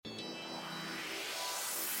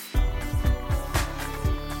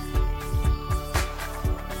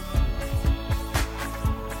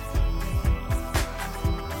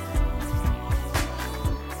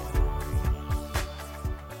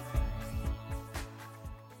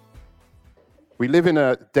We live in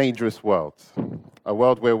a dangerous world, a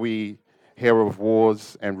world where we hear of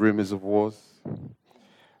wars and rumors of wars.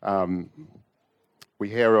 We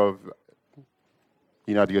hear of,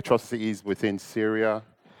 the atrocities within Syria.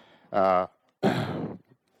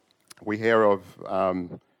 We hear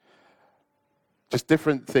of just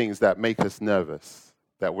different things that make us nervous,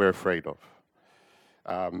 that we're afraid of.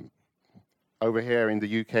 Over here in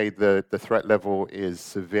the UK, the threat level is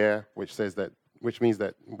severe, which means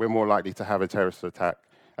that we're more likely to have a terrorist attack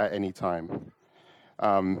at any time.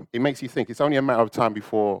 It makes you think it's only a matter of time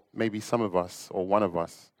before maybe some of us or one of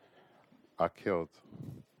us are killed.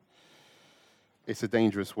 It's a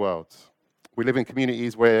dangerous world. We live in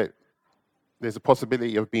communities where there's a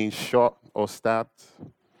possibility of being shot or stabbed.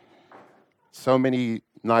 So many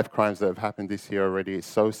knife crimes that have happened this year already. It's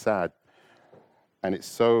so sad. And it's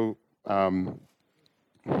so, I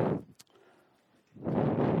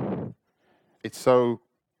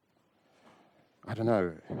don't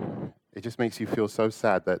know, it just makes you feel so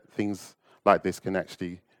sad that things like this can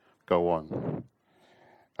actually go on.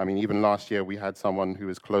 I mean, even last year we had someone who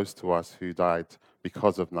was close to us who died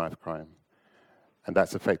because of knife crime. And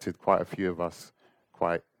that's affected quite a few of us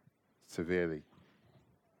quite severely.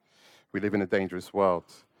 We live in a dangerous world.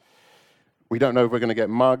 We don't know if we're going to get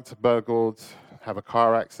mugged, burgled, have a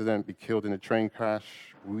car accident, be killed in a train crash.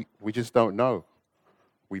 We just don't know.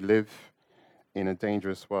 We live in a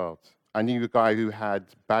dangerous world. I knew a guy who had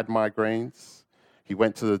bad migraines. He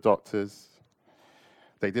went to the doctors.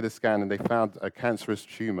 They did a scan and they found a cancerous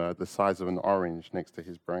tumor the size of an orange next to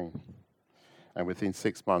his brain. And within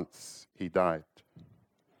 6 months, he died.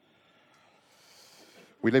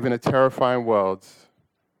 We live in a terrifying world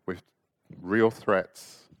with real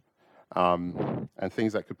threats and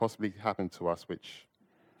things that could possibly happen to us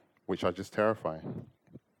which are just terrifying.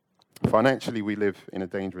 Financially, we live in a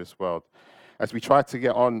dangerous world. As we try to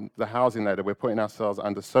get on the housing ladder, we're putting ourselves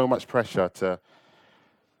under so much pressure to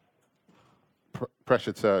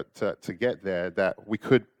get there that we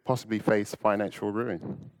could possibly face financial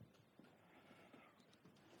ruin.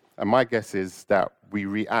 And my guess is that we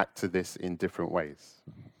react to this in different ways.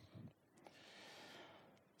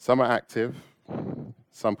 Some are active,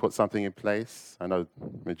 some put something in place. I know the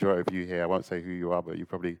majority of you here, I won't say who you are, but you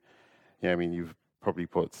probably, you've probably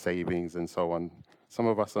put savings and so on. Some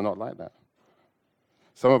of us are not like that.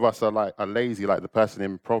 Some of us are lazy, like the person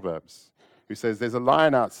in Proverbs, who says, there's a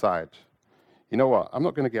lion outside. You know what? I'm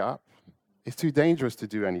not going to get up. It's too dangerous to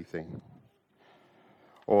do anything.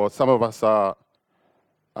 Or some of us are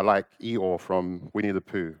like Eeyore from Winnie the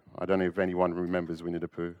Pooh. I don't know if anyone remembers Winnie the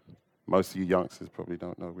Pooh. Most of you youngsters probably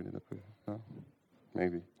don't know Winnie the Pooh. No?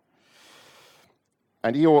 Maybe.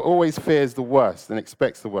 And Eeyore always fears the worst and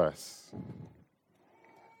expects the worst.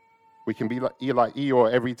 We can be like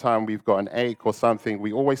Eeyore every time we've got an ache or something.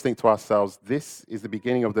 We always think to ourselves, this is the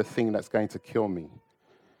beginning of the thing that's going to kill me.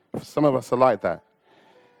 Some of us are like that.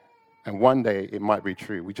 And one day it might be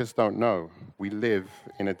true. We just don't know. We live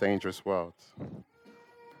in a dangerous world.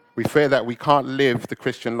 We fear that we can't live the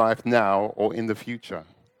Christian life now or in the future.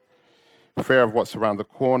 Fear of what's around the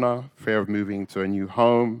corner, fear of moving to a new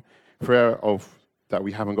home, fear of that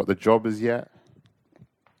we haven't got the job as yet.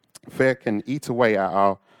 Fear can eat away at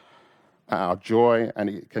our joy, and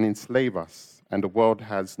it can enslave us. And the world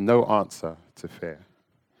has no answer to fear.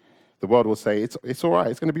 The world will say, it's all right,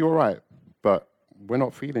 it's going to be all right. But we're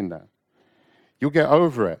not feeling that. You'll get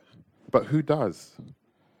over it. But who does?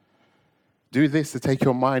 Do this to take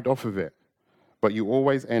your mind off of it. But you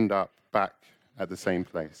always end up back at the same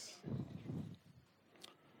place.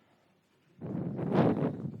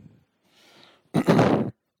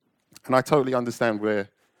 And I totally understand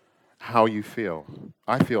how you feel.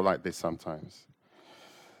 I feel like this sometimes.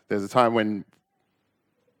 There's a time when,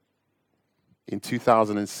 in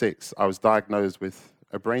 2006, I was diagnosed with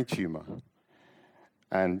a brain tumor.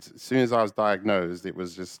 And as soon as I was diagnosed, it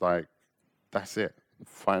was just like, that's it.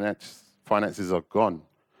 Finances are gone.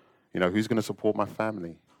 Who's going to support my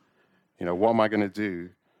family? What am I going to do?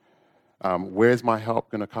 Where's my help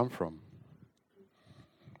going to come from?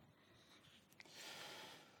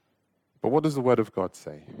 But what does the Word of God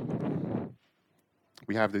say?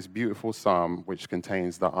 We have this beautiful psalm which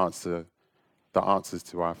contains the answers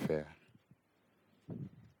to our fear.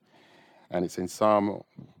 And it's in Psalm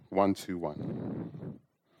 121.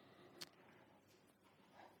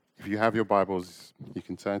 If you have your Bibles, you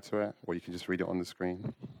can turn to it, or you can just read it on the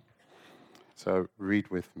screen. So read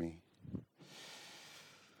with me.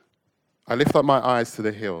 I lift up my eyes to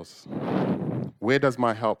the hills. Where does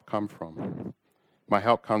my help come from? My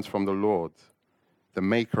help comes from the Lord, the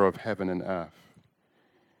maker of heaven and earth.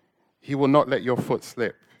 He will not let your foot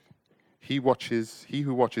slip. He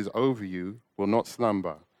who watches over you will will not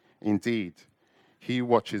slumber. Indeed, he who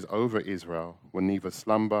watches over Israel will neither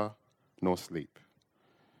slumber nor sleep.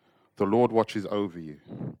 The Lord watches over you.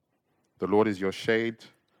 The Lord is your shade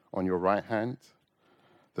on your right hand.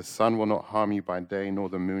 The sun will not harm you by day, nor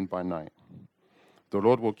the moon by night. The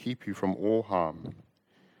Lord will keep you from all harm.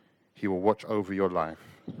 He will watch over your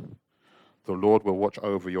life. The Lord will watch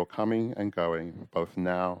over your coming and going, both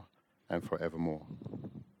now and forevermore.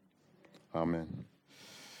 Amen.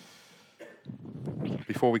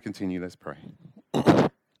 Before we continue, let's pray.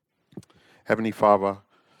 Heavenly Father,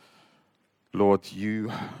 Lord,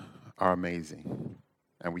 you are amazing,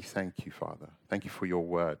 and we thank you, Father. Thank you for your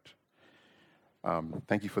word.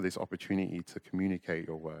 Thank you for this opportunity to communicate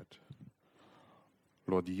your word.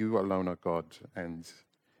 Lord, you alone are God, and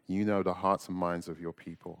you know the hearts and minds of your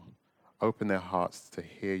people. Open their hearts to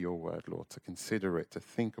hear your word, Lord, to consider it, to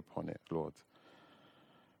think upon it, Lord,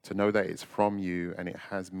 to know that it's from you and it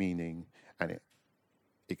has meaning and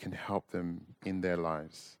it can help them in their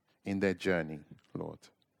lives, in their journey, Lord.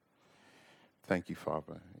 Thank you,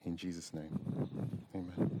 Father, in Jesus' name.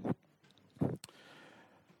 Amen.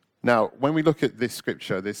 Now, when we look at this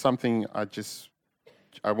scripture, there's something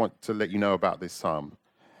I want to let you know about this psalm.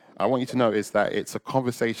 I want you to notice that it's a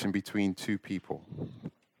conversation between two people.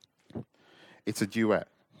 It's a duet.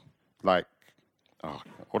 Like,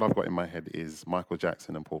 what I've got in my head is Michael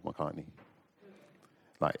Jackson and Paul McCartney.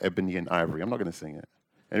 Like Ebony and Ivory. I'm not going to sing it.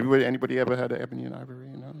 Anybody ever heard of Ebony and Ivory?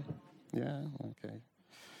 No? Yeah? Okay.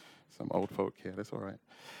 Some old folk here. That's all right.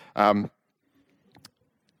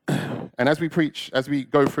 And as we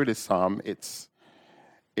go through this psalm, it's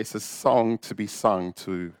a song to be sung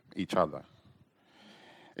to each other.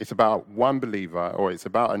 It's about one believer, or it's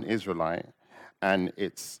about an Israelite, and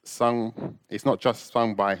it's not just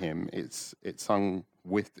sung by him, it's sung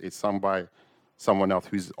by someone else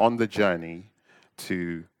who's on the journey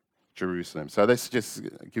to Jerusalem. So let's just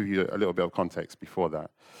give you a little bit of context before that.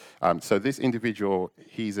 So this individual,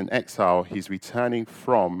 he's an exile. He's returning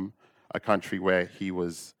from a country where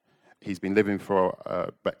he's been living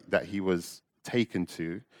but that he was taken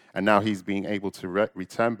to, and now he's being able to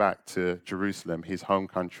return back to Jerusalem, his home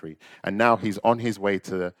country. And now he's on his way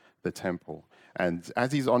to the temple. And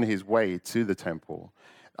as he's on his way to the temple,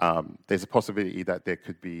 there's a possibility that there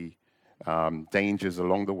could be dangers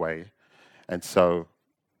along the way. And so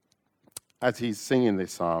as he's singing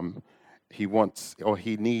this psalm, he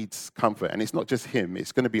needs comfort. And it's not just him,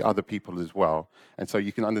 it's going to be other people as well. And so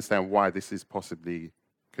you can understand why this is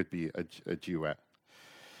could be a duet.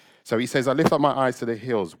 So he says, I lift up my eyes to the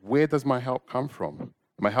hills. Where does my help come from?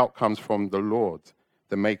 My help comes from the Lord,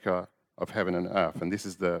 the maker of heaven and earth. And this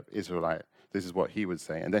is the Israelite. This is what he would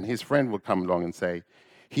say. And then his friend would come along and say,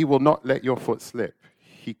 he will not let your foot slip.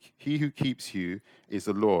 He who keeps you is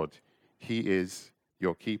the Lord. He is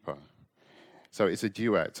your keeper. So it's a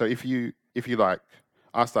duet. So if you like,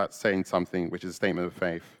 I start saying something which is a statement of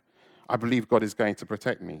faith. I believe God is going to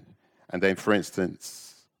protect me. And then, for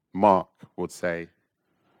instance, Mark would say,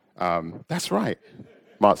 that's right.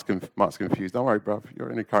 Mark's confused. Don't worry, bruv. You're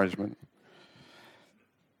an encouragement.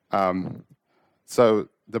 So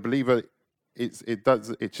the believer,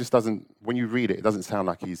 it just doesn't, when you read it, it doesn't sound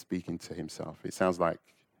like he's speaking to himself. It sounds like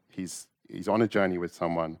he's on a journey with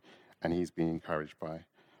someone and he's being encouraged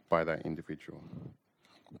by that individual.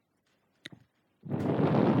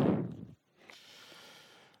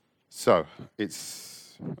 So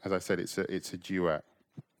it's, as I said, it's a duet.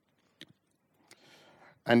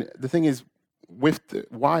 And the thing is,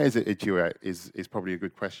 why is it a duet is probably a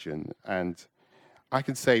good question. And I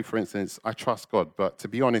can say, for instance, I trust God, but to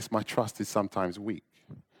be honest, my trust is sometimes weak.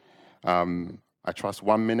 I trust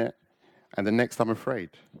 1 minute, and the next I'm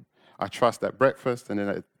afraid. I trust at breakfast, and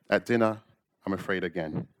then at dinner, I'm afraid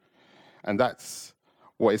again. And that's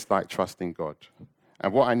what it's like trusting God.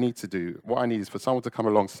 And what I need is for someone to come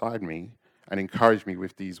alongside me and encourage me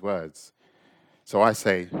with these words. So I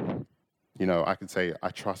say, I can say, I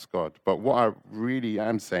trust God. But what I really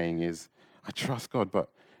am saying is, I trust God, but,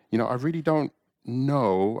 I really don't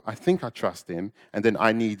know. I think I trust him. And then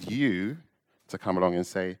I need you to come along and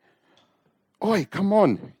say, oi, come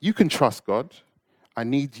on, you can trust God. I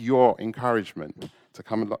need your encouragement to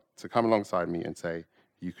come alongside me and say,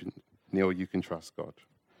 Neil, you can trust God.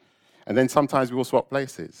 And then sometimes we will swap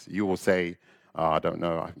places. You will say, I don't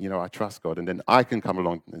know, I trust God. And then I can come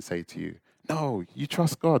along and say to you, no, you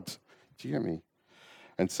trust God. Do you hear me?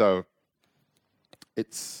 And so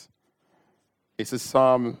it's a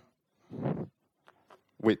psalm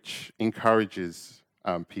which encourages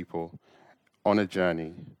people on a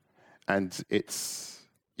journey. And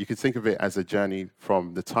you could think of it as a journey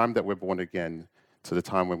from the time that we're born again to the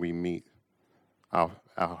time when we meet our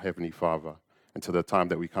Heavenly Father. until the time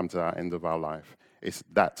that we come to our end of our life. It's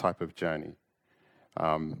that type of journey.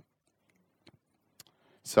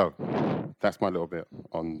 So that's my little bit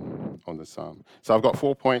on the psalm. So I've got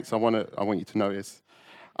 4 points I want you to notice,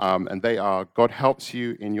 and they are: God helps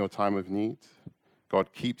you in your time of need,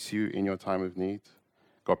 God keeps you in your time of need,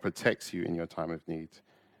 God protects you in your time of need,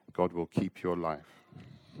 God will keep your life.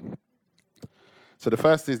 So the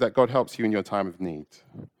first is that God helps you in your time of need,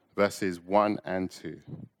 verses 1 and 2.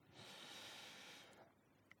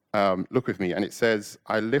 Look with me, and it says,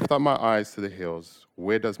 I lift up my eyes to the hills.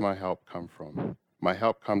 Where does my help come from? My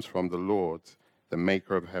help comes from the Lord, the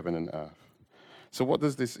maker of heaven and earth. So what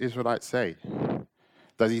does this Israelite say?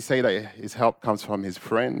 Does he say that his help comes from his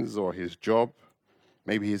friends or his job?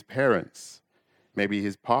 Maybe his parents? Maybe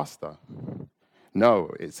his pastor?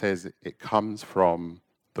 No, it says it comes from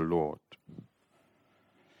the Lord.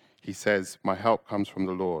 He says, my help comes from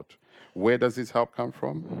the Lord. Where does his help come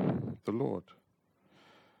from? The Lord.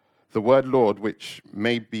 The word Lord, which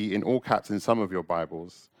may be in all caps in some of your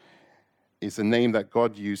Bibles, is a name that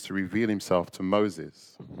God used to reveal himself to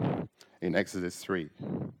Moses in Exodus 3.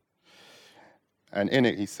 And in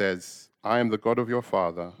it he says, I am the God of your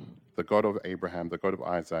father, the God of Abraham, the God of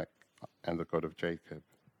Isaac, and the God of Jacob.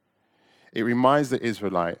 It reminds the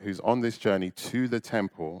Israelite who's on this journey to the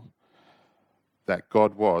temple that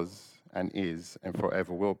God was and is and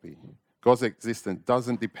forever will be. God's existence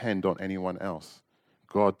doesn't depend on anyone else.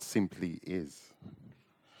 God simply is.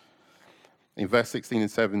 In verse 16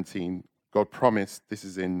 and 17, God promised, this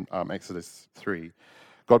is in Exodus 3,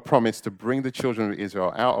 God promised to bring the children of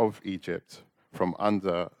Israel out of Egypt from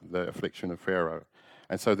under the affliction of Pharaoh.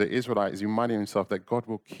 And so the Israelite is reminding himself that God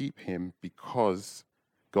will keep him because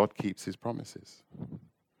God keeps his promises.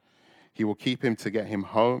 He will keep him to get him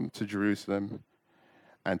home to Jerusalem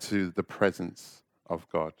and to the presence of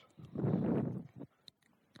God.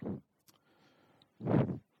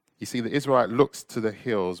 You see, the Israelite looks to the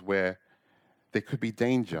hills where there could be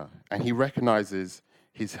danger, and he recognizes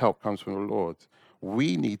his help comes from the Lord.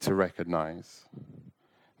 We need to recognize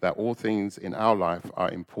that all things in our life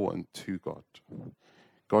are important to God.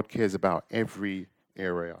 God cares about every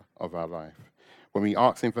area of our life. When we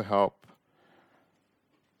ask him for help,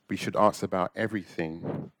 we should ask about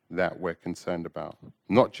everything that we're concerned about.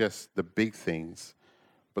 Not just the big things,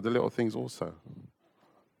 but the little things also.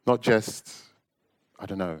 Not just, I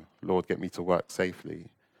don't know, Lord, get me to work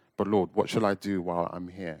safely. But Lord, what shall I do while I'm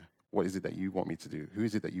here? What is it that you want me to do? Who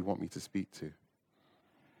is it that you want me to speak to?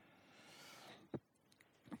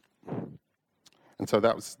 And so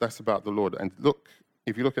that's about the Lord. And look,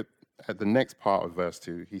 if you look at the next part of verse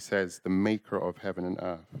 2, he says, the maker of heaven and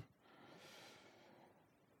earth.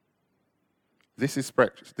 This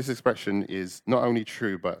expression is not only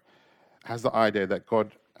true, but has the idea that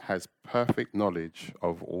God has perfect knowledge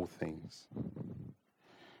of all things.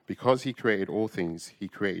 Because he created all things, he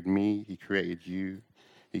created me, he created you,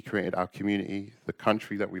 he created our community, the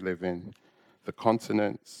country that we live in, the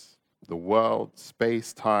continents, the world,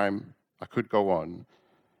 space, time. I could go on,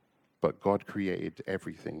 but God created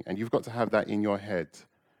everything. And you've got to have that in your head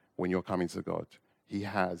when you're coming to God.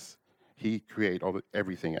 He created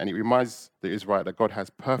everything. And it reminds the Israelite that God has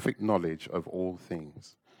perfect knowledge of all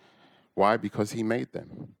things. Why? Because he made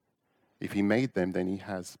them. If he made them, then he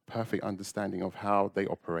has perfect understanding of how they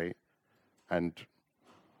operate and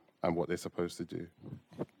what they're supposed to do.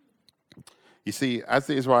 You see, as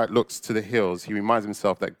the Israelite looks to the hills, he reminds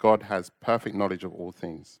himself that God has perfect knowledge of all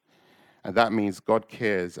things. And that means God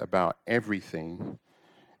cares about everything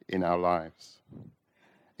in our lives.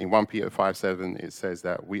 In 1 Peter 5:7, it says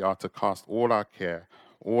that we are to cast all our care,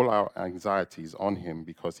 all our anxieties on him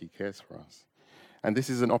because he cares for us. And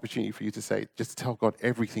this is an opportunity for you to say, just tell God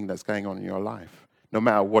everything that's going on in your life, no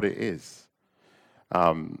matter what it is.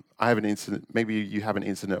 I have an incident, maybe you have an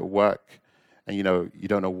incident at work and you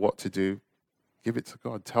don't know what to do. Give it to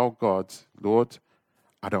God. Tell God, Lord,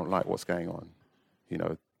 I don't like what's going on.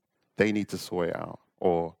 They need to sort it out.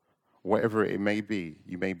 Or whatever it may be.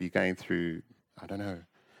 You may be going through, I don't know,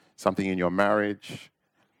 something in your marriage.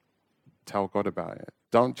 Tell God about it.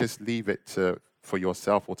 Don't just leave it for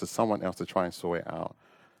yourself or to someone else to try and sort it out.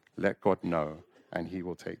 Let God know, and he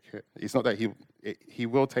will take care. It's not that he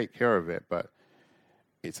will take care of it, but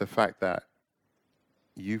it's a fact that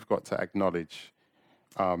you've got to acknowledge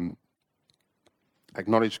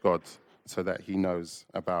God so that he knows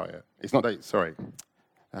about it. It's not that,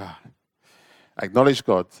 acknowledge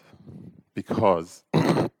God because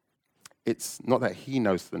it's not that he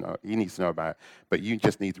needs to know about it, but you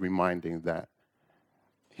just need reminding that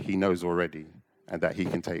he knows already and that he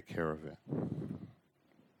can take care of it.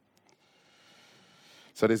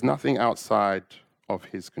 So there's nothing outside of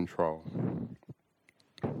his control.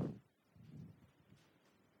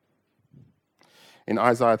 In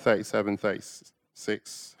Isaiah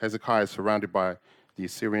 37:36, Hezekiah is surrounded by the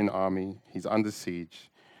Assyrian army. He's under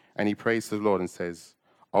siege, and he prays to the Lord and says,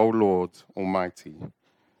 O Lord Almighty,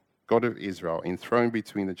 God of Israel, enthroned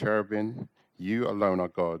between the cherubim, you alone are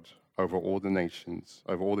God over all the nations,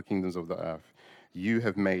 over all the kingdoms of the earth. You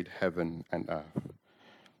have made heaven and earth.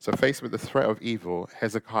 So faced with the threat of evil,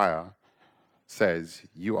 Hezekiah says,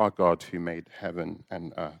 you are God who made heaven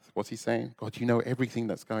and earth. What's he saying? God, you know everything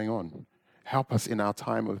that's going on. Help us in our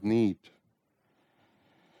time of need.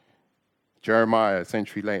 Jeremiah, a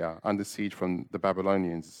century later, under siege from the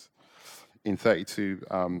Babylonians, in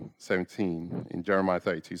 32:17, in Jeremiah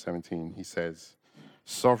 32:17, he says,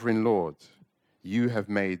 Sovereign Lord, you have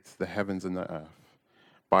made the heavens and the earth.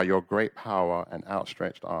 By your great power and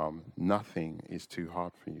outstretched arm, nothing is too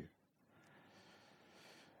hard for you.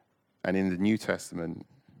 And in the New Testament,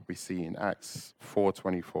 we see in Acts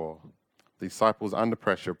 4:24, the disciples under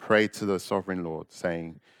pressure prayed to the sovereign Lord,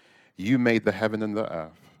 saying, you made the heaven and the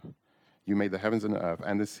earth. You made the heavens and the earth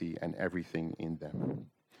and the sea and everything in them.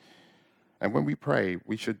 And when we pray,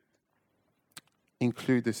 we should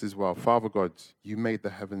include this as well. Father God, you made the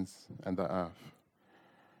heavens and the earth.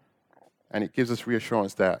 And it gives us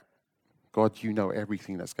reassurance that, God, you know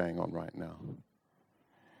everything that's going on right now.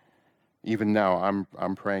 Even now,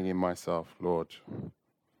 I'm praying in myself, Lord,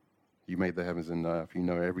 you made the heavens and the earth. You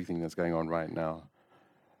know everything that's going on right now.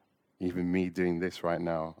 Even me doing this right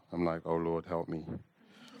now, I'm like, oh, Lord, help me.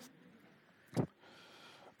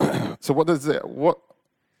 So what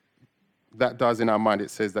that does in our mind, it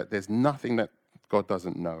says that there's nothing that God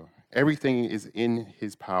doesn't know. Everything is in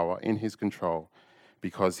his power, in his control,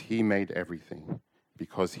 because he made everything,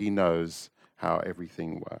 because he knows how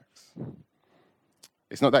everything works.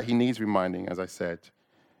 It's not that he needs reminding, as I said,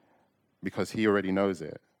 because he already knows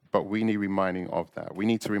it, but we need reminding of that. We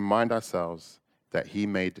need to remind ourselves that he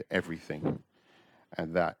made everything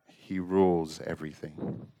and that he rules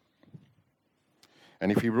everything.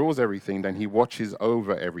 And if he rules everything, then he watches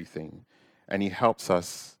over everything and he helps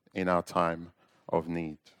us in our time of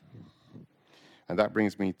need. And that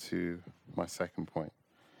brings me to my second point.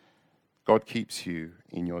 God keeps you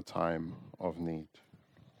in your time of need.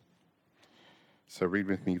 So read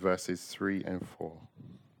with me verses 3 and 4.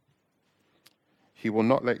 He will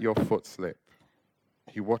not let your foot slip.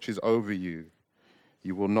 He watches over you.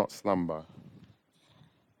 You will not slumber.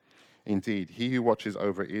 Indeed, he who watches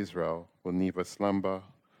over Israel will neither slumber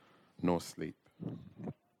nor sleep.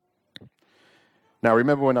 Now,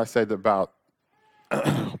 remember when I said about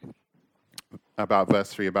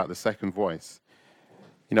verse 3, about the second voice?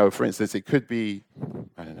 You know, for instance, it could be,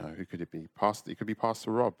 I don't know, who could it be? It could be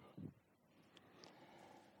Pastor Rob.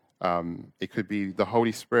 It could be the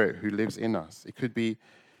Holy Spirit who lives in us. It could be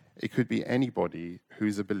anybody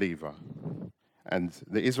who's a believer. And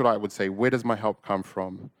the Israelite would say, where does my help come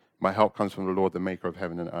from? My help comes from the Lord, the maker of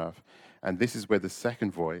heaven and earth. And this is where the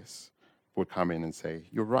second voice would come in and say,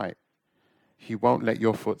 you're right. He won't let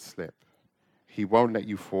your foot slip. He won't let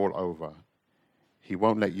you fall over. He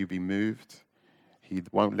won't let you be moved. He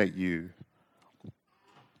won't let you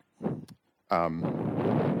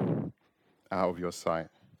out of your sight,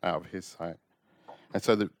 out of his sight. And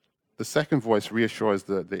so the second voice reassures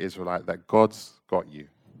the Israelite that God's got you.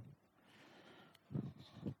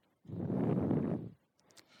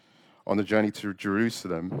 On the journey to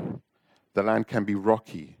Jerusalem, the land can be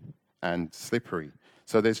rocky and slippery.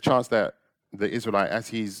 So there's a chance that the Israelite, as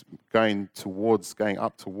he's going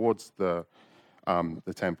up towards the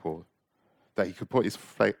temple, that he could put his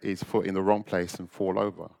foot in the wrong place and fall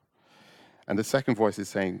over. And the second voice is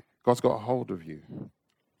saying, God's got a hold of you.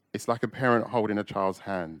 It's like a parent holding a child's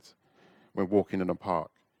hand when walking in a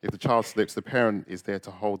park. If the child slips, the parent is there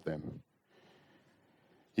to hold them.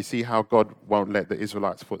 You see how God won't let the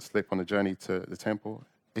Israelites' foot slip on the journey to the temple?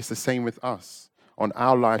 It's the same with us. On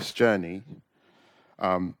our life's journey,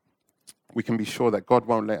 we can be sure that God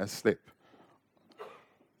won't let us slip.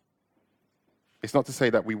 It's not to say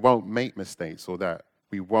that we won't make mistakes or that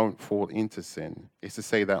we won't fall into sin. It's to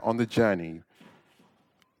say that on the journey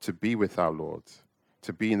to be with our Lord,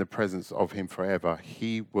 to be in the presence of him forever,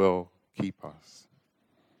 he will keep us.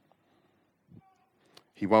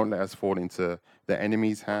 He won't let us fall into the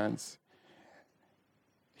enemy's hands.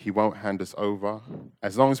 He won't hand us over.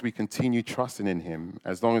 As long as we continue trusting in him,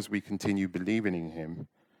 as long as we continue believing in him,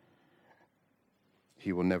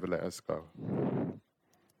 he will never let us go.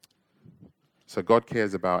 So God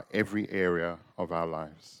cares about every area of our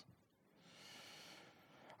lives.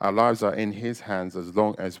 Our lives are in his hands as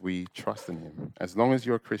long as we trust in him. As long as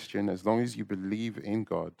you're a Christian, as long as you believe in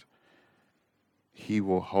God, he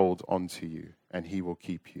will hold on to you and he will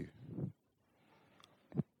keep you.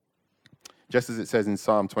 Just as it says in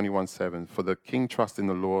Psalm 21:7, for the king trusts in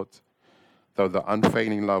the Lord, though the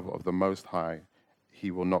unfailing love of the Most High,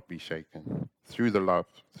 he will not be shaken. Through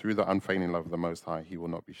the unfailing love of the Most High, he will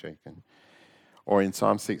not be shaken. Or in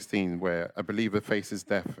Psalm 16, where a believer faces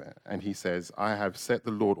death and he says, I have set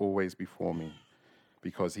the Lord always before me,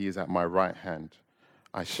 because he is at my right hand.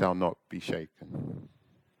 I shall not be shaken.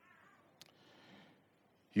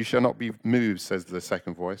 You shall not be moved, says the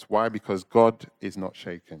second voice. Why? Because God is not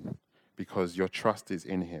shaken, because your trust is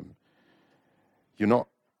in him. You're not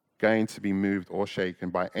going to be moved or shaken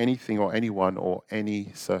by anything or anyone or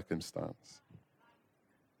any circumstance.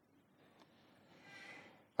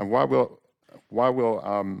 And why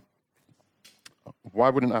wouldn't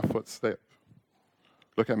our foot slip?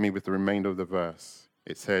 Look at me with the remainder of the verse.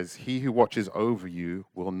 It says, he who watches over you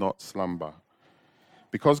will not slumber.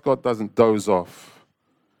 Because God doesn't doze off,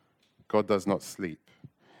 God does not sleep.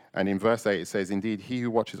 And in verse 8 it says, indeed, he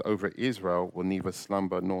who watches over Israel will neither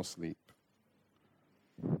slumber nor sleep.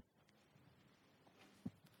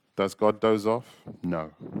 Does God doze off?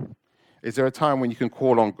 No. Is there a time when you can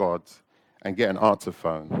call on God and get an answer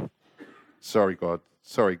phone? Sorry, God.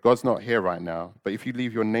 Sorry, God's not here right now, but if you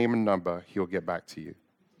leave your name and number, he'll get back to you.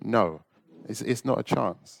 No, it's not a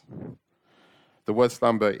chance. The word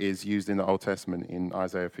slumber is used in the Old Testament in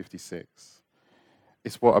Isaiah 56.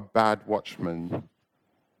 It's what a bad watchman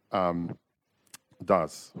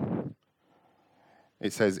does.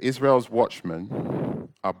 It says, Israel's watchmen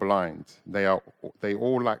are blind. They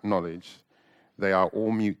all lack knowledge. They are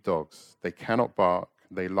all mute dogs. They cannot bark.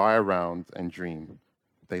 They lie around and dream.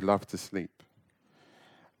 They love to sleep.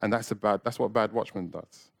 And that's what a bad watchman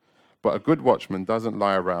does. But a good watchman doesn't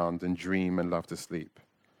lie around and dream and love to sleep.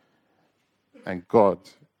 And God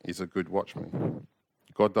is a good watchman.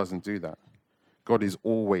 God doesn't do that. God is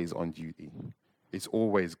always on duty. It's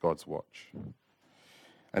always God's watch.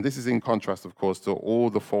 And this is in contrast, of course, to all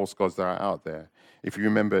the false gods that are out there. If you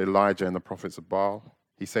remember Elijah and the prophets of Baal,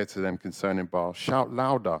 he said to them concerning Baal, shout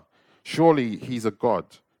louder. Surely he's a god.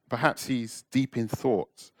 Perhaps he's deep in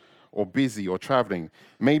thought or busy or traveling.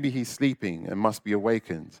 Maybe he's sleeping and must be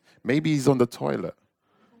awakened. Maybe he's on the toilet.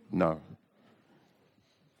 No.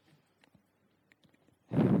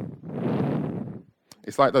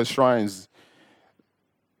 It's like those shrines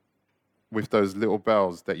with those little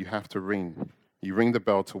bells that you have to ring. You ring the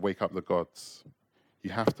bell to wake up the gods. You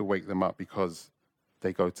have to wake them up because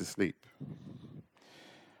they go to sleep.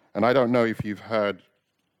 And I don't know if you've heard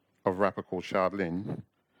of a rapper called Shard Lin,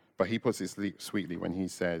 but he puts it sweetly when he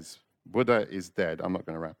says, Buddha is dead. I'm not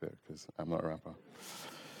going to rap it because I'm not a rapper.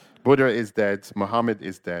 Buddha is dead. Muhammad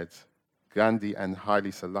is dead. Gandhi and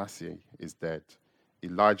Haile Selassie is dead.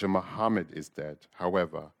 Elijah Muhammad is dead.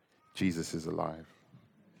 However, Jesus is alive.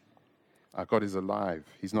 Our God is alive.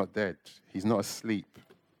 He's not dead. He's not asleep.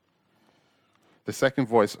 The second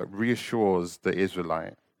voice reassures the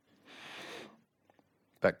Israelite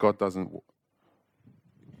that God doesn't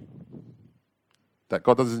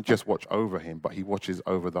just watch over him, but he watches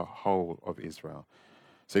over the whole of Israel.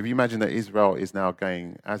 So if you imagine that Israel is now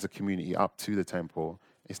going as a community up to the temple,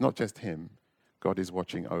 it's not just him. God is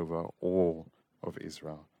watching over all of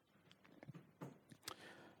Israel.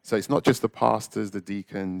 So it's not just the pastors, the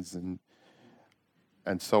deacons, and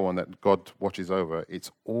so on that God watches over. It's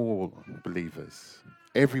all believers.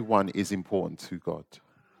 Everyone is important to God.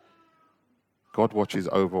 God watches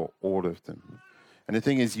over all of them. And the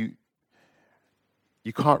thing is, you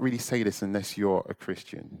can't really say this unless you're a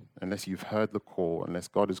Christian, unless you've heard the call, unless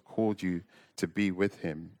God has called you to be with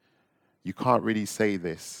him. You can't really say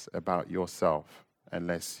this about yourself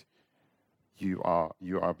unless you are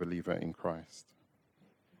a believer in Christ.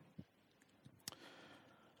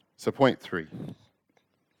 So point 3.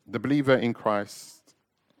 The believer in Christ,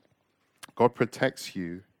 God protects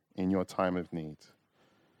you in your time of need.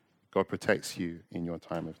 God protects you in your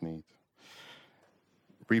time of need.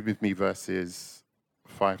 Read with me verses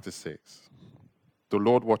 5 to 6. The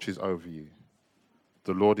Lord watches over you.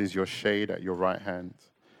 The Lord is your shade at your right hand.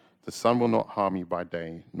 The sun will not harm you by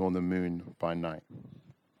day, nor the moon by night.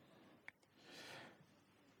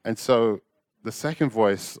 And so the second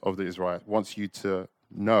voice of the Israelite wants you to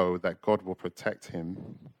know that God will protect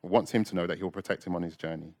him, wants him to know that he will protect him on his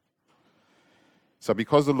journey. So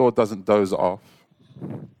because the Lord doesn't doze off,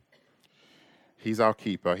 he's our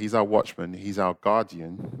keeper, he's our watchman, he's our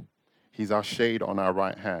guardian, he's our shade on our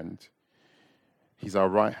right hand, he's our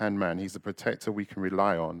right-hand man, he's the protector we can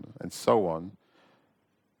rely on, and so on.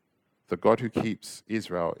 The God who keeps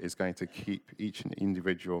Israel is going to keep each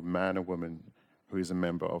individual man or woman who is a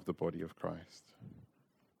member of the body of Christ.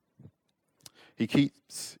 He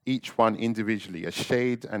keeps each one individually, a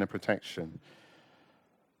shade and a protection.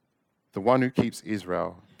 The one who keeps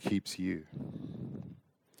Israel keeps you.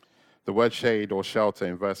 The word shade or shelter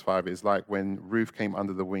in verse 5 is like when Ruth came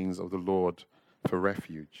under the wings of the Lord for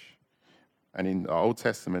refuge. And in the Old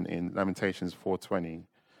Testament, in Lamentations 4:20,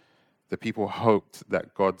 the people hoped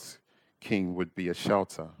that God's king would be a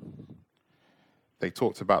shelter. They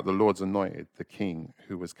talked about the Lord's anointed, the king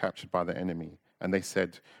who was captured by the enemy. And they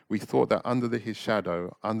said, we thought that under his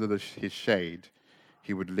shadow, his shade,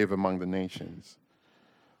 he would live among the nations.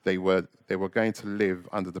 They were going to live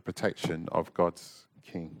under the protection of God's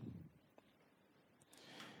king.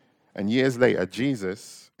 And years later,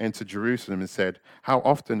 Jesus entered Jerusalem and said, how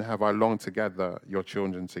often have I longed to gather your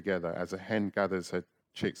children together as a hen gathers her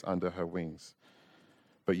chicks under her wings,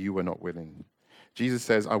 but you were not willing. Jesus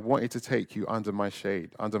says, I wanted to take you under my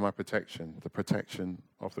shade, under my protection, the protection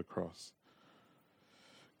of the cross.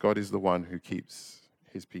 God is the one who keeps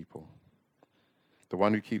his people. The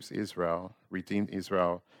one who keeps Israel, redeemed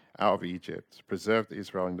Israel out of Egypt, preserved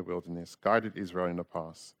Israel in the wilderness, guided Israel in the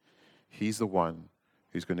past. He's the one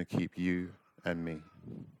who's going to keep you and me.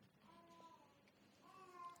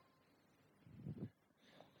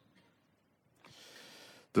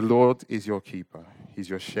 The Lord is your keeper. He's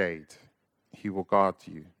your shade. He will guard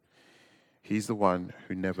you. He's the one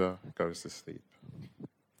who never goes to sleep.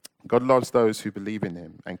 God loves those who believe in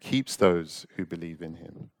him and keeps those who believe in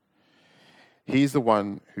him. He's the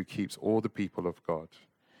one who keeps all the people of God.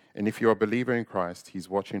 And if you're a believer in Christ, he's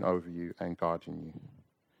watching over you and guarding you.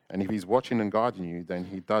 And if he's watching and guarding you, then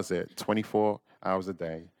he does it 24 hours a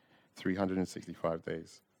day, 365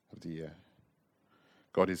 days of the year.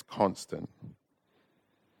 God is constant.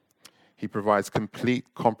 He provides complete,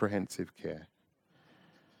 comprehensive care.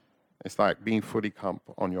 It's like being fully comp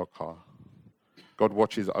on your car. God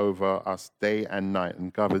watches over us day and night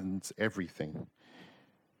and governs everything.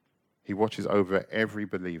 He watches over every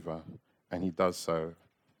believer, and he does so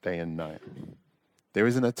day and night. There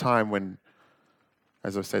isn't a time when,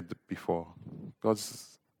 as I said before,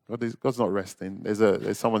 God's not resting.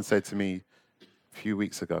 There's someone said to me a few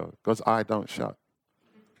weeks ago, God's eye don't shut.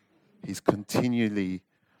 He's continually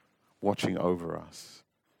watching over us,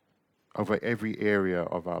 over every area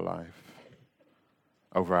of our life,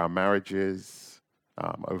 over our marriages,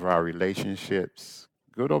 over our relationships,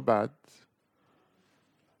 good or bad.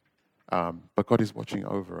 But God is watching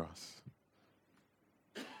over us.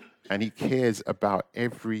 And he cares about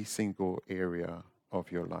every single area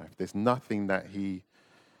of your life. There's nothing that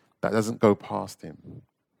doesn't go past him.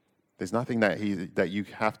 There's nothing that you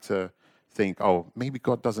have to think, oh, maybe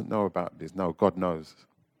God doesn't know about this. No, God knows.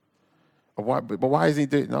 But why is he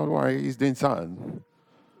doing? No, worry, he's doing something.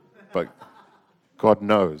 But God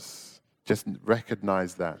knows. Just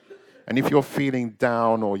recognize that. And if you're feeling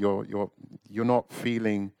down or you're not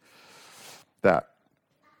feeling that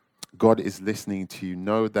God is listening to you,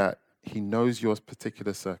 know that he knows your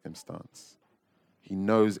particular circumstance. He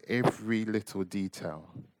knows every little detail.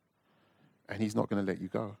 And he's not going to let you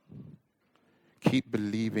go. Keep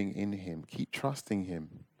believing in him. Keep trusting him.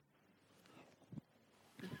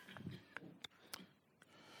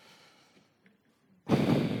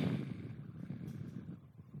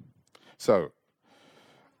 So,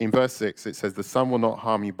 in verse 6, it says, the sun will not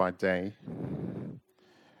harm you by day,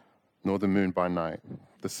 nor the moon by night.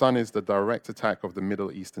 The sun is the direct attack of the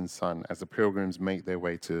Middle Eastern sun as the pilgrims make their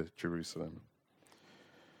way to Jerusalem.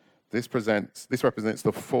 This represents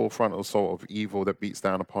the full frontal assault of evil that beats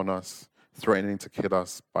down upon us, threatening to kill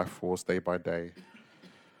us by force day by day.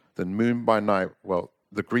 The moon by night, well,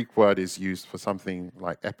 the Greek word is used for something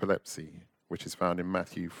like epilepsy, which is found in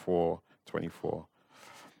Matthew 4:24.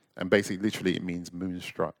 And basically, literally, it means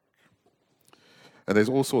moonstruck. And there's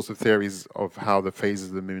all sorts of theories of how the phases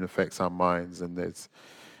of the moon affects our minds. And this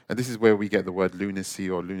is where we get the word lunacy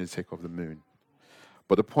or lunatic of the moon.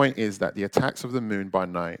 But the point is that the attacks of the moon by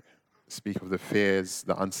night speak of the fears,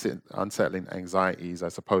 the unsettling anxieties,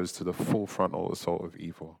 as opposed to the full frontal assault of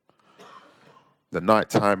evil. The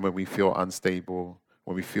nighttime when we feel unstable,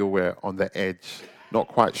 when we feel we're on the edge, not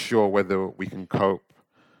quite sure whether we can cope.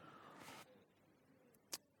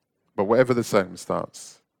 But whatever the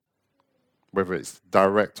circumstance, whether it's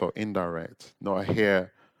direct or indirect, not a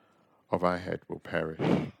hair of our head will perish.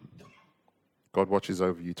 God watches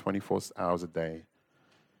over you 24 hours a day.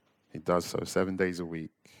 He does so 7 days a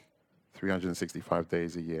week, 365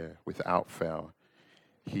 days a year, without fail.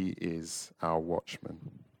 He is our watchman.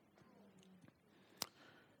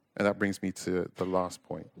 And that brings me to the last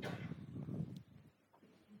point.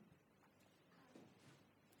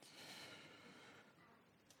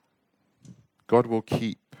 God will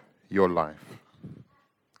keep your life.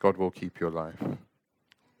 God will keep your life.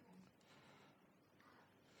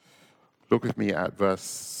 Look with me at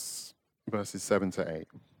verse verses 7 to 8.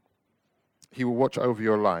 He will watch over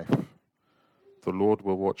your life. The Lord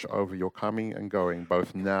will watch over your coming and going,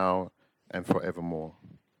 both now and forevermore.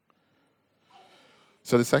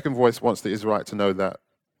 So the second voice wants the Israelite to know that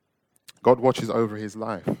God watches over his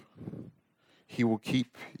life. He will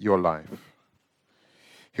keep your life.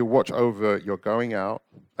 He'll watch over your going out,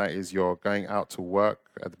 that is, your going out to work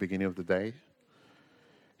at the beginning of the day.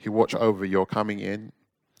 He'll watch over your coming in,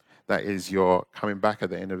 that is, your coming back at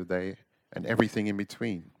the end of the day, and everything in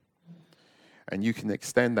between. And you can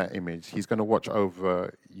extend that image. He's going to watch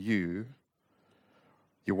over you.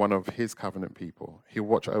 You're one of his covenant people. He'll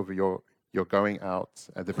watch over your going out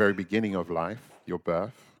at the very beginning of life, your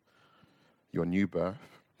birth, your new birth.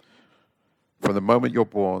 From the moment you're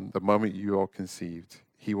born, the moment you are conceived,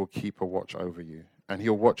 he will keep a watch over you. And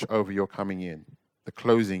he'll watch over your coming in, the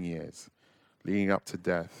closing years, leading up to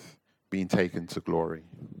death, being taken to glory.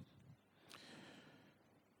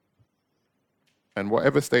 And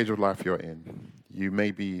whatever stage of life you're in, you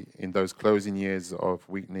may be in those closing years of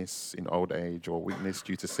weakness in old age or weakness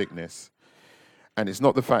due to sickness. And it's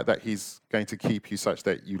not the fact that he's going to keep you such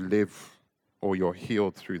that you live or you're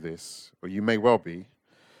healed through this, or you may well be.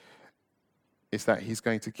 It's that he's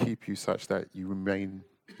going to keep you such that you remain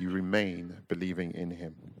believing in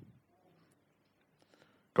him.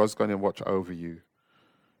 God's going to watch over you.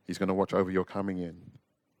 He's going to watch over your coming in.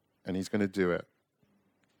 And he's going to do it.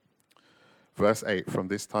 Verse 8, from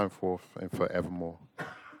this time forth and forevermore.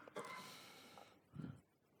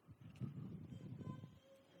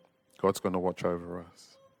 God's going to watch over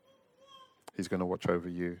us. He's going to watch over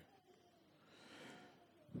you.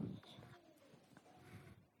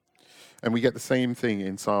 And we get the same thing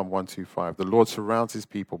in Psalm 125. The Lord surrounds his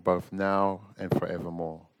people both now and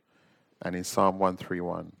forevermore. And in Psalm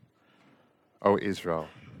 131, O Israel,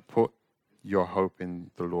 put your hope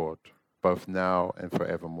in the Lord, both now and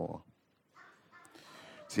forevermore.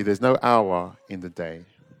 See, there's no hour in the day,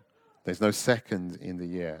 there's no second in the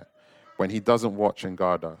year when he doesn't watch and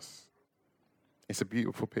guard us. It's a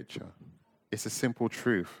beautiful picture. It's a simple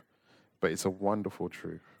truth, but it's a wonderful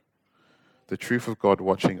truth. The truth of God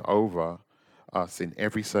watching over us in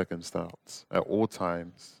every circumstance, at all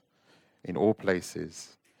times, in all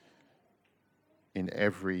places, in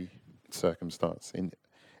every circumstance,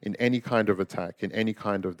 in any kind of attack, in any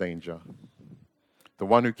kind of danger. The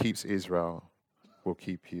one who keeps Israel will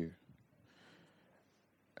keep you.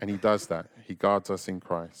 And he does that. He guards us in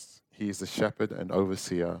Christ. He is the shepherd and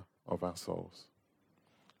overseer of our souls.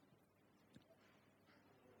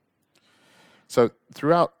 So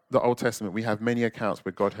throughout the Old Testament, we have many accounts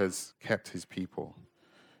where God has kept his people.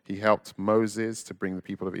 He helped Moses to bring the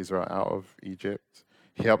people of Israel out of Egypt.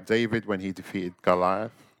 He helped David when he defeated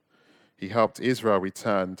Goliath. He helped Israel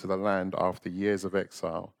return to the land after years of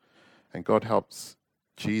exile. And God helps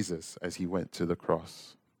Jesus as he went to the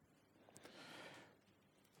cross.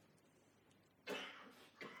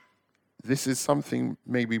 This is something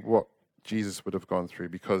maybe what Jesus would have gone through,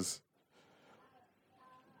 because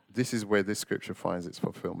this is where this scripture finds its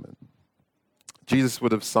fulfillment. Jesus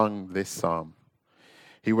would have sung this psalm.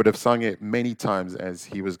 He would have sung it many times as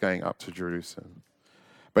he was going up to Jerusalem.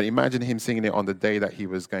 But imagine him singing it on the day that he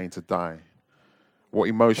was going to die. What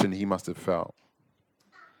emotion he must have felt.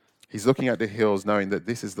 He's looking at the hills knowing that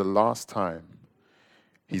this is the last time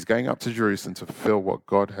he's going up to Jerusalem to fulfill what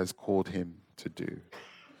God has called him to do.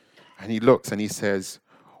 And he looks and he says,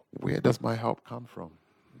 where does my help come from?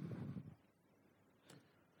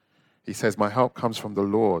 He says, my help comes from the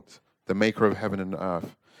Lord, the maker of heaven and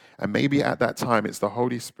earth. And maybe at that time, it's the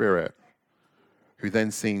Holy Spirit who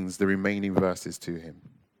then sings the remaining verses to him.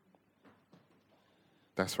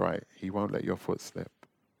 That's right. He won't let your foot slip.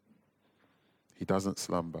 He doesn't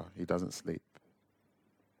slumber. He doesn't sleep.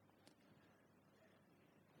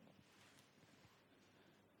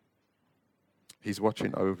 He's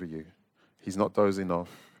watching over you. He's not dozing off.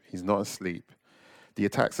 He's not asleep. The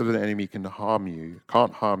attacks of the enemy can't harm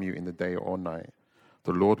you in the day or night.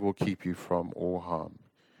 The Lord will keep you from all harm.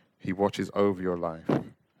 He watches over your life.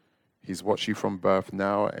 He's watched you from birth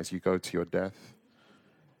now as you go to your death,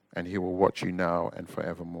 and he will watch you now and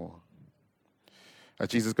forevermore. As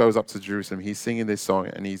Jesus goes up to Jerusalem, he's singing this song,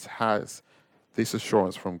 and he has this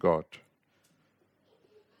assurance from God.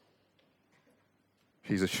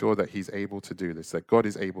 He's assured that he's able to do this, that God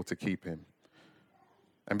is able to keep him.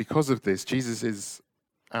 And because of this, Jesus is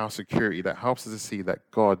our security that helps us to see that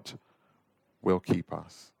God will keep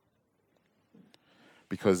us.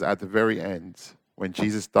 Because at the very end, when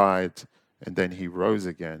Jesus died and then he rose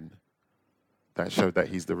again, that showed that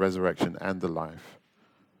he's the resurrection and the life.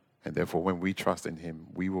 And therefore, when we trust in him,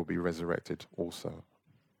 we will be resurrected also.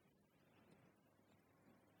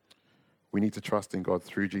 We need to trust in God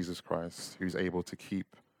through Jesus Christ, who's able to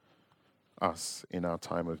keep us in our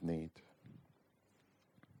time of need.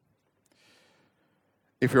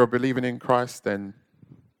 If you're believing in Christ, then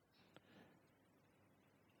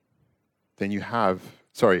you have,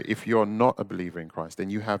 if you're not a believer in Christ, then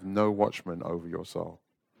you have no watchman over your soul.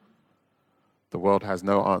 The world has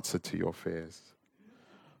no answer to your fears.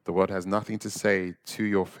 The world has nothing to say to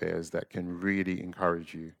your fears that can really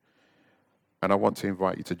encourage you. And I want to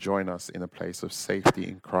invite you to join us in a place of safety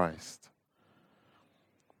in Christ.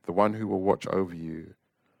 The one who will watch over you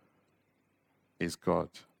is God,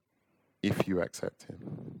 if you accept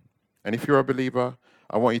him. And if you're a believer,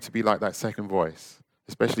 I want you to be like that second voice,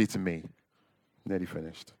 especially to me. Nearly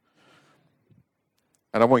finished.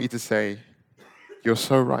 And I want you to say, you're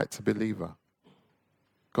so right to believer.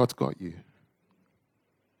 God's got you.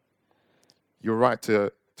 You're right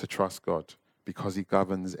to trust God because he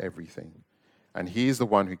governs everything. And he is the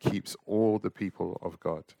one who keeps all the people of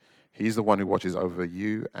God. He's the one who watches over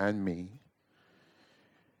you and me.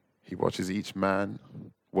 He watches each man,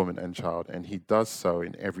 woman, and child, and he does so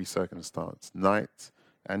in every circumstance, night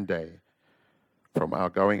and day, from our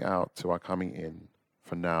going out to our coming in,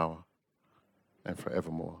 for now and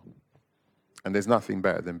forevermore. And there's nothing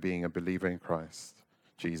better than being a believer in Christ,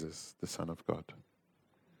 Jesus, the Son of God.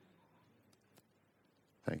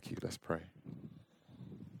 Thank you. Let's pray.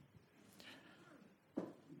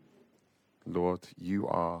 Lord, you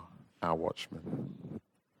are our watchman.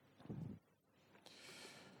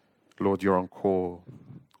 Lord, you're on call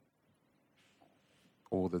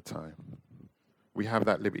all the time. We have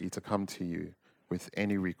that liberty to come to you with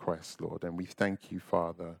any request, Lord, and we thank you,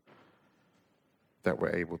 Father, that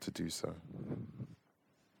we're able to do so.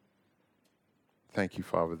 Thank you,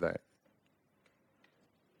 Father, that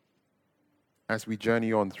as we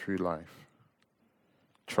journey on through life,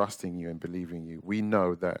 trusting you and believing you, we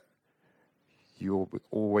know that you will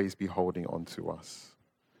always be holding on to us.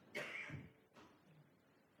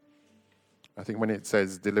 I think when it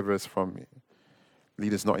says, deliver us from,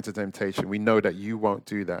 lead us not into temptation, we know that you won't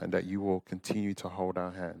do that and that you will continue to hold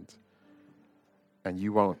our hand and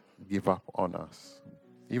you won't give up on us.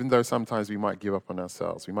 Even though sometimes we might give up on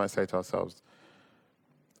ourselves, we might say to ourselves,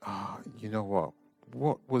 you know what?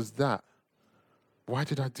 What was that? Why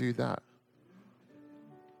did I do that?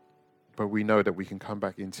 But we know that we can come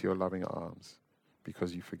back into your loving arms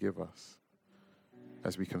because you forgive us.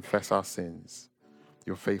 As we confess our sins,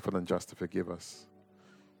 you're faithful and just to forgive us.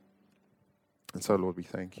 And so, Lord, we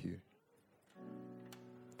thank you.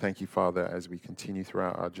 Thank you, Father, as we continue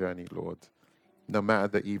throughout our journey, Lord. No matter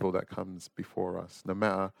the evil that comes before us, no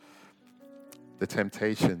matter the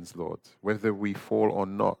temptations, Lord, whether we fall or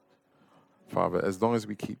not, Father, as long as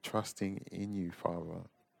we keep trusting in you, Father,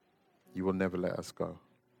 you will never let us go.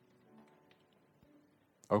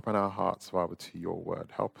 Open our hearts, Father, to your word.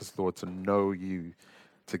 Help us, Lord, to know you,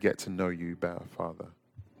 to get to know you better, Father.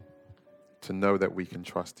 To know that we can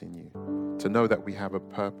trust in you. To know that we have a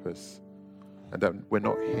purpose and that we're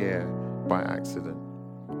not here by accident,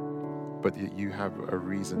 but that you have a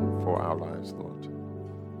reason for our lives, Lord.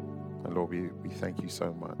 And Lord, we thank you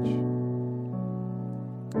so much.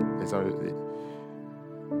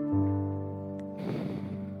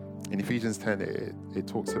 In Ephesians 10, it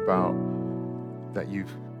talks about that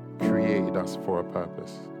you've created us for a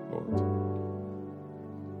purpose, Lord,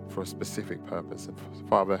 for a specific purpose. And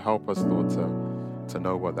Father, help us, Lord, to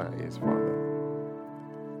know what that is, Father.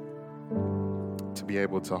 To be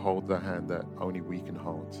able to hold the hand that only we can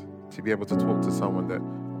hold. To be able to talk to someone that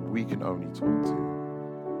we can only talk to.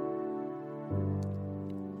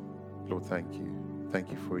 Lord, thank you. Thank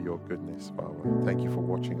you for your goodness, Father. Thank you for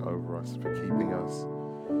watching over us, for keeping us,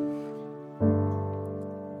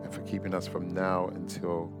 and for keeping us from now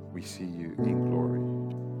until we see you in glory.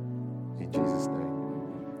 In Jesus' name,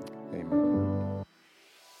 amen.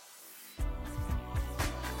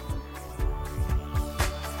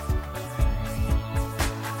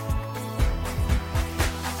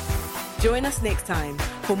 Join us next time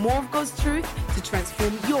for more of God's truth to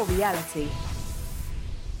transform your reality.